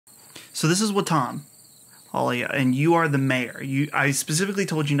So this is Wattam, Holly, and you are the mayor. I specifically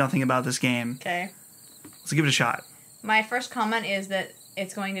told you nothing about this game. Okay. Let's give it a shot. My first comment is that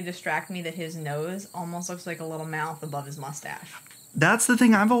it's going to distract me that his nose almost looks like a little mouth above his mustache. That's the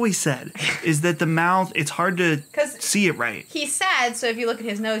thing I've always said, is that the mouth, it's hard to see it right. He's sad, so if you look at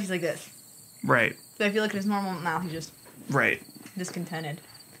his nose, he's like this. Right. But if you look at his normal mouth, he's just... Right. Discontented.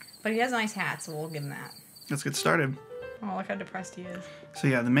 But he has a nice hat, so we'll give him that. Let's get started. Oh, look how depressed he is. So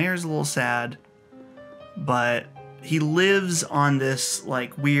yeah, the mayor's a little sad, but he lives on this,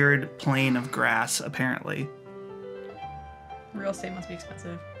 like, weird plane of grass, apparently. Real estate must be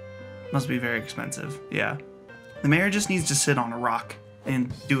expensive. Must be very expensive, yeah. The mayor just needs to sit on a rock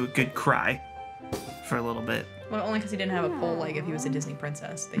and do a good cry for a little bit. Well, only because he didn't have a pole, like if he was a Disney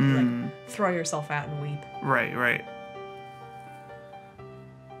princess. Then you, like, throw yourself out and weep. Right, right.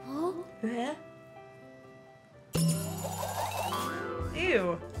 Yeah.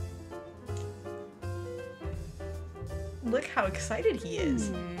 Ew. Look how excited he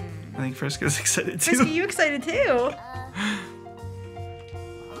is. I think Friska's excited too. Friska, you excited too?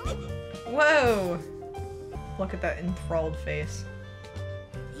 Whoa. Look at that enthralled face.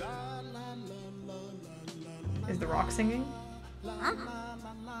 Is the rock singing?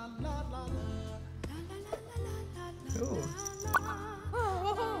 Ooh.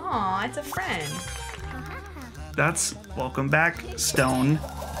 Aw, it's a friend. That's welcome back, Stone.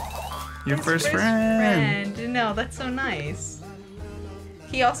 Your His first friend. No, that's so nice.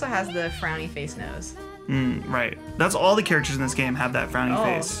 He also has the frowny face nose. Right. That's all the characters in this game have that frowny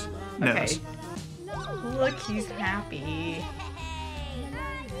face nose. Okay. Look, he's happy.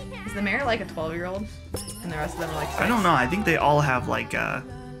 Is the mayor like a 12-year-old? And the rest of them are like 6? I don't know. I think they all have like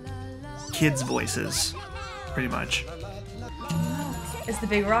kids' voices, pretty much. Is the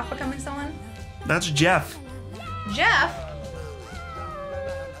big rock becoming someone? That's Jeff. Jeff?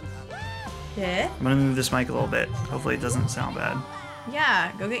 Yeah? I'm gonna move this mic a little bit. Hopefully it doesn't sound bad.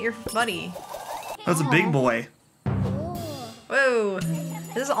 Yeah, go get your buddy. That's a big boy. Whoa.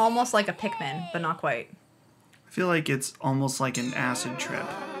 This is almost like a Pikmin, but not quite. I feel like it's almost like an acid trip.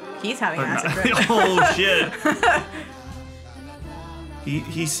 He's having an But acid trip. Oh shit.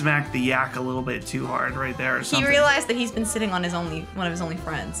 He smacked the yak a little bit too hard right there or something. He realized that he's been sitting on one of his only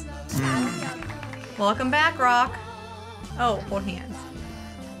friends. Welcome back, Rock. Oh, hold hands.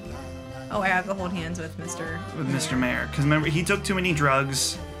 Oh, I have to hold hands with Mr. Mayor. Because remember, he took too many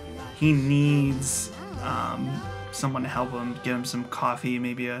drugs. He needs someone to help him, get him some coffee,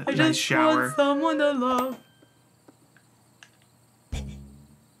 maybe a nice shower. Want someone to love.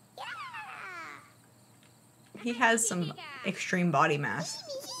 He has some extreme body mass.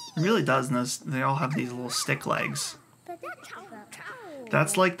 It really does. And they all have these little stick legs.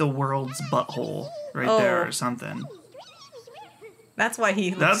 That's like the world's butthole right there or something. That's why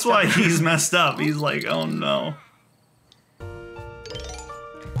he. That's why he's messed up. He's like, oh no.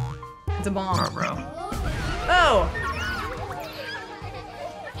 It's a bomb. Oh, bro. Oh.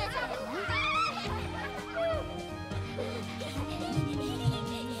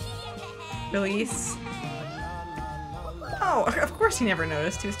 Release. Oh, of course he never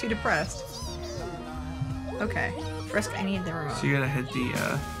noticed. He was too depressed. Okay. Frisk, I need the remote. So you gotta hit the,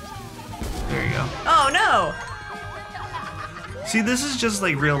 there you go. Oh, no! See, this is just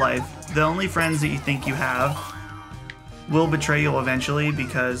like real life. The only friends that you think you have will betray you eventually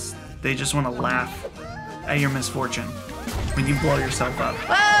because they just want to laugh at your misfortune when you blow yourself up.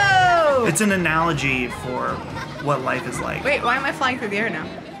 Whoa! It's an analogy for what life is like. Wait, why am I flying through the air now?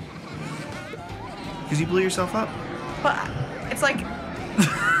 Because you blew yourself up. But it's like,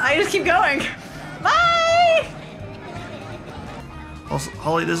 I just keep going. Bye! Also,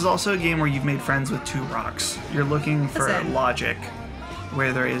 Holly, this is also a game where you've made friends with 2 rocks. You're looking for Listen. logic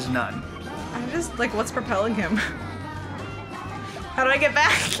where there is none. I'm just like, what's propelling him? How do I get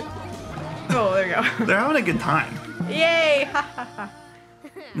back? Oh, there you go. They're having a good time. Yay!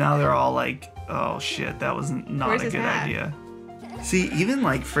 Now they're all like, oh shit, that was not Where's a his good hat? idea. See, even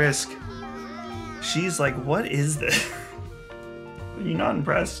like Frisk, she's like, what is this? Are you not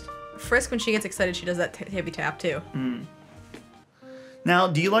impressed? Frisk, when she gets excited, she does that hippie tap too. Now,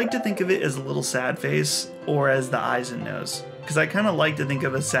 do you like to think of it as a little sad face or as the eyes and nose? Because I kind of like to think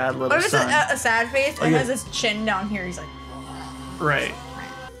of a sad little What if it's son. a sad face and has his chin down here? He's like, Right.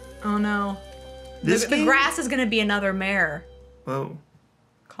 oh no. This The game? grass is gonna be another mare. Whoa.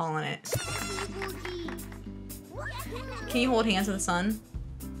 Calling it. Can you hold hands with the sun?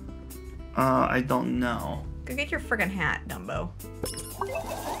 I don't know. Go get your friggin' hat, Dumbo.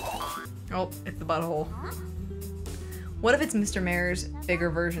 Oh, it's the butthole. What if it's Mr. Mayor's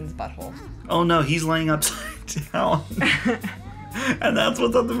bigger version's butthole? Oh no, he's laying upside down. And that's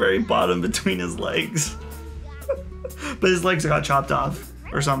what's at the very bottom between his legs. But his legs got chopped off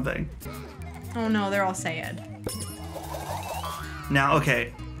or something. Oh no, they're all sad. Now,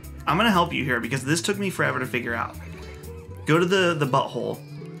 okay, I'm gonna help you here because this took me forever to figure out. Go to the butthole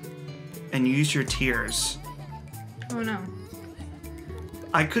and use your tears. Oh no.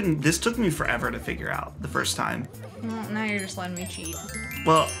 I couldn't, this took me forever to figure out the first time. Well, now you're just letting me cheat.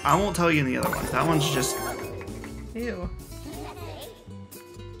 Well, I won't tell you in the other one. That one's just... Ew.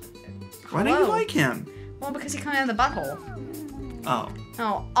 Why don't you like him? Well, because he comes out of the butthole. Oh.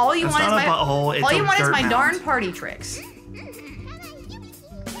 No, all you That's want is not my a butthole, it's all you a want is dirt my mound. darn party tricks.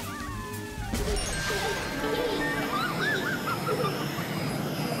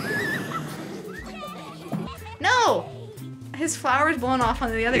 No! His flower's blown off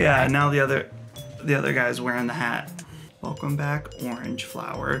on the other guy. Yeah, now the other guy's wearing the hat. Welcome back, orange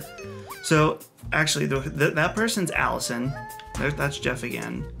flower. So, actually, that person's Allison. That's Jeff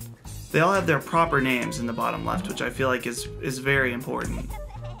again. They all have their proper names in the bottom left, which I feel like is very important.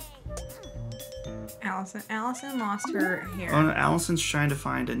 Allison lost her hair. Oh no, Allison's trying to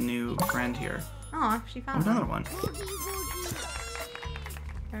find a new friend here. Oh, she found Another one.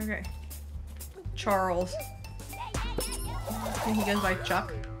 Okay. Charles. I think he goes by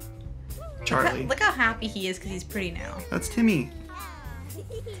Chuck. Charlie. Look how happy he is because he's pretty now. That's Timmy.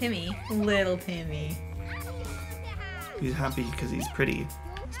 Timmy. Little Timmy. He's happy because he's pretty.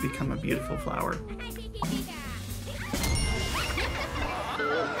 He's become a beautiful flower.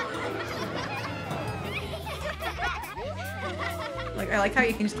 Like, I like how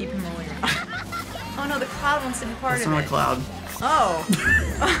you can just keep him rolling around. Oh no, the cloud wants to be part That's of not it. a cloud. Oh.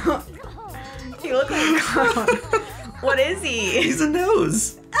 He looks like a clown. What is he? He's a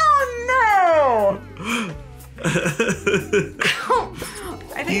nose. Oh no!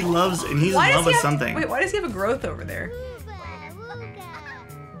 I think, He loves, and he's in why does love he with have, something. Wait, why does he have a growth over there?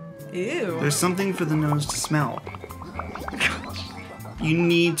 Ew. There's something for the nose to smell. You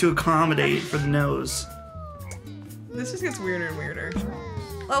need to accommodate for the nose. This just gets weirder and weirder.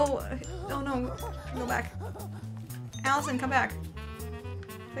 Oh no. Go back. Allison, come back.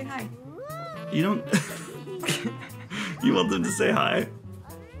 Say hi. You don't... You want them to say hi?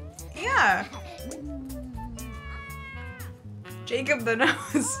 Yeah. Jacob the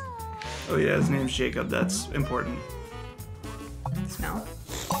nose. Oh yeah, his name's Jacob. That's important. Smell.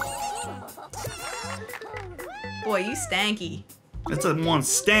 Boy, you stanky. That's a one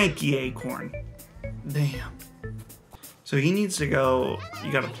stanky acorn. Damn. So he needs to go...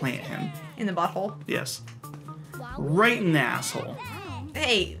 You gotta plant him. In the butthole. Yes. Right in the asshole.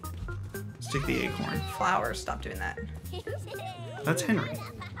 Hey, Stick the acorn. flowers, stop doing that. That's Henry.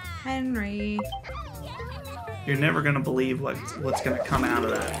 Henry. You're never gonna believe what's gonna come out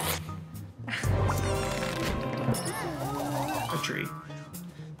of that. A tree.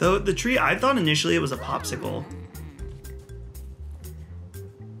 Though the tree, I thought initially it was a popsicle.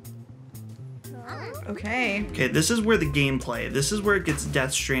 Okay. Okay, this is where the gameplay, this is where it gets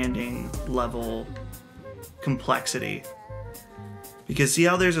Death Stranding level complexity. Because see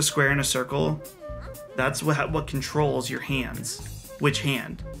how there's a square and a circle? That's what controls your hands. Which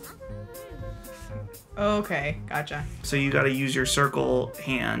hand? Okay, gotcha. So you gotta use your circle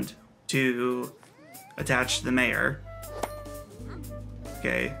hand to attach to the mayor.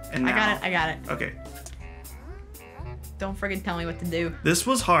 Okay, and now... I got it. Okay. Don't friggin' tell me what to do. This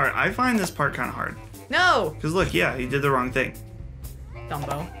was hard. I find this part kind of hard. No! Because look, yeah, he did the wrong thing.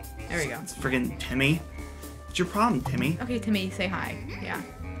 Dumbo. There we go. It's friggin' Timmy. What's your problem, Timmy? Okay, Timmy, say hi. Yeah.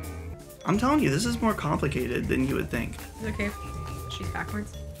 I'm telling you, this is more complicated than you would think. Is it okay if she's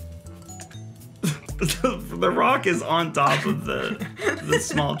backwards? The rock is on top of the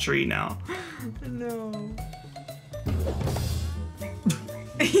small tree now. No.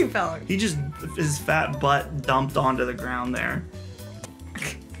 He fell. He just, his fat butt dumped onto the ground there.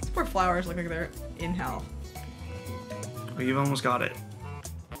 These poor flowers look like they're in hell. Oh, you've almost got it.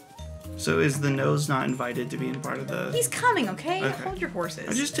 So is the nose not invited to be in part of the... He's coming, okay? Okay. Hold your horses.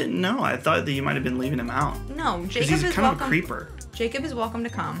 I just didn't know. I thought that you might have been leaving him out. No, Because Jacob he's is kind welcome. of a creeper. Jacob is welcome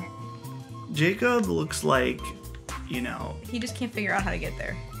to come. Jacob looks like, you know... He just can't figure out how to get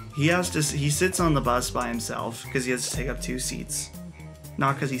there. He sits on the bus by himself because he has to take up 2 seats.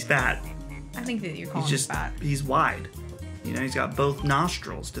 Not because he's fat. I think that you're calling He's just, him fat. he's wide. You know, he's got both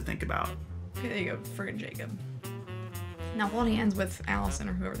nostrils to think about. Okay, there you go, friggin' Jacob. Now hold hands with Allison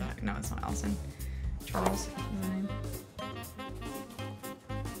or whoever the heck. No, it's not Allison. Charles is his name.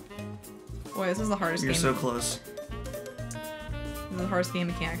 Boy, this is the hardest You're game. so close. This is the hardest game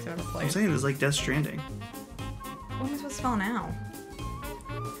mechanics I've ever I'm played. saying this is like Death Stranding. What am I supposed to spell now?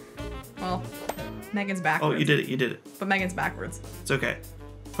 Well, Megan's Oh, backwards. you did it. You did it. But Megan's backwards. It's okay.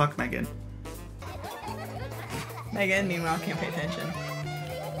 Fuck Megan. Megan, meanwhile, can't pay attention.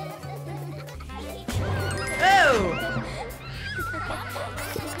 Oh!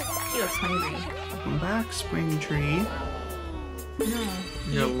 He looks hungry. Welcome back, Spring Tree. No.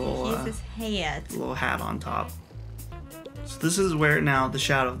 You got a little, He has his hat. little hat on top. So this is where now the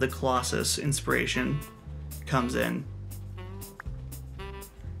Shadow of the Colossus inspiration comes in.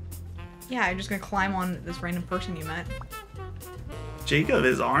 Yeah, you're just gonna climb on this random person you met. Jacob,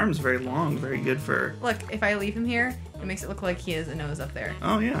 his arm's very long, very good for... Look, if I leave him here, it makes it look like he has a nose up there.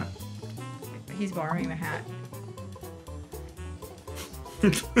 Oh, yeah. He's borrowing the hat.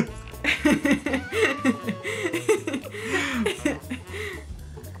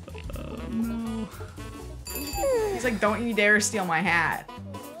 Oh, no. He's like, don't you dare steal my hat.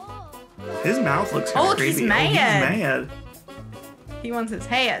 His mouth looks Oh, kind of look, creepy. he's mad. Oh, he's mad. He wants his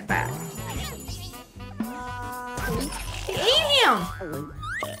hat back. He ate him!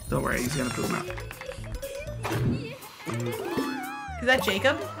 Don't worry, he's gonna poop him out. Is that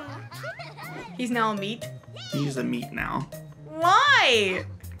Jacob? He's now a meat. He's a meat now. Why?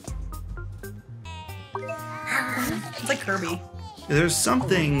 It's like Kirby. There's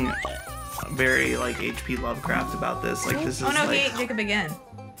something very like HP Lovecraft about this. Like this is Oh no, like... he ate Jacob again.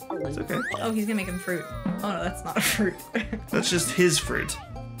 It's okay. Oh, he's gonna make him fruit. Oh no, that's not a fruit. That's just his fruit,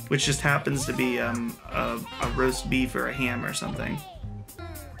 which just happens to be a roast beef or a ham or something.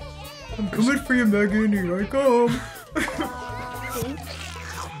 I'm coming for you, Megan. Here I come.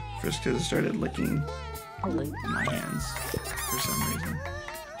 Friska started licking my hands for some reason.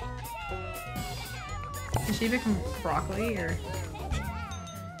 Did she become broccoli or?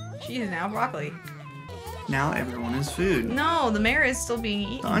 She is now broccoli. Now everyone is food. No, the mayor is still being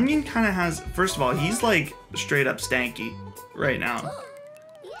The eaten. onion kind of has, first of all, he's like straight up stanky right now.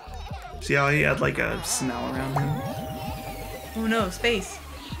 See how he had like a smell around him? Oh no, space.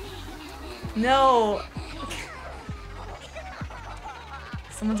 No.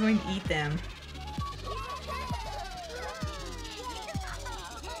 Someone's going to eat them.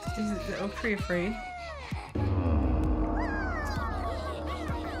 Is the oak tree afraid?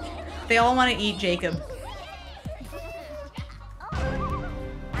 They all want to eat Jacob.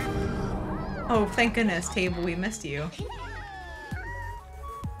 Oh, thank goodness, table, we missed you.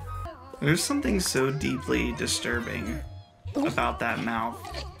 There's something so deeply disturbing about that mouth.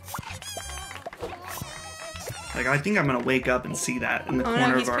 Like, I think I'm gonna wake up and see that in the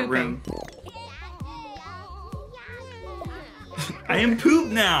corner he's of our pooping. room. I am poop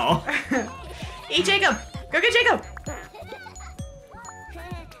now! Eat Jacob! Go get Jacob!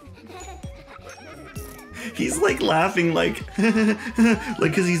 He's like laughing like,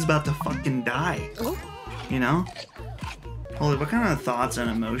 like cause he's about to fucking die. You know? Holy, what kind of thoughts and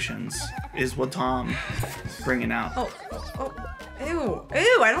emotions is Wattam bringing out? Oh, ew,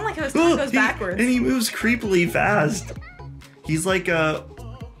 ew, I don't like how his tongue goes backwards. And he moves creepily fast. He's like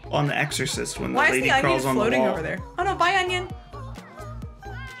on The Exorcist when the Why is lady the onion crawls on the floating wall. over there? Oh no, bye onion!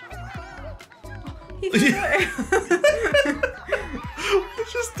 He flew away.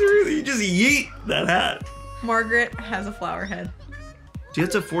 You just yeet that hat. Margaret has a flower head. Do you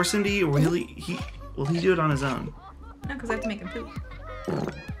have to force him to eat, or will he do it on his own? No, because I have to make him poop.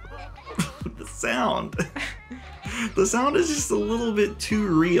 The sound. The sound is just a little bit too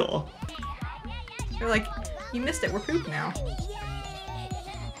real. They're like, you missed it, we're poop now.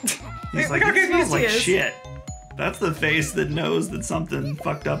 He's like, Look how it smells confused he like is. shit. That's the face that knows that something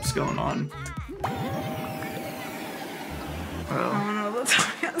fucked up's going on. Oh. Oh no, the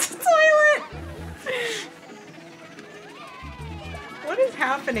toilet! What is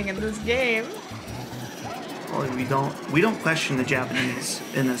happening in this game? Well, we don't question the Japanese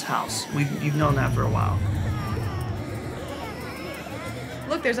in this house. You've known that for a while.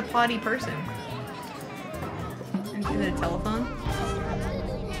 Look, there's a potty person. Is it a telephone?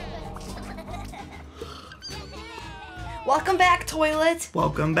 Welcome back, toilet!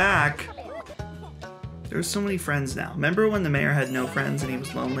 Welcome back. There's so many friends now. Remember when the mayor had no friends and he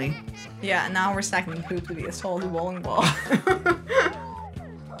was lonely? Yeah, now we're stacking poop to be as tall as a bowling ball.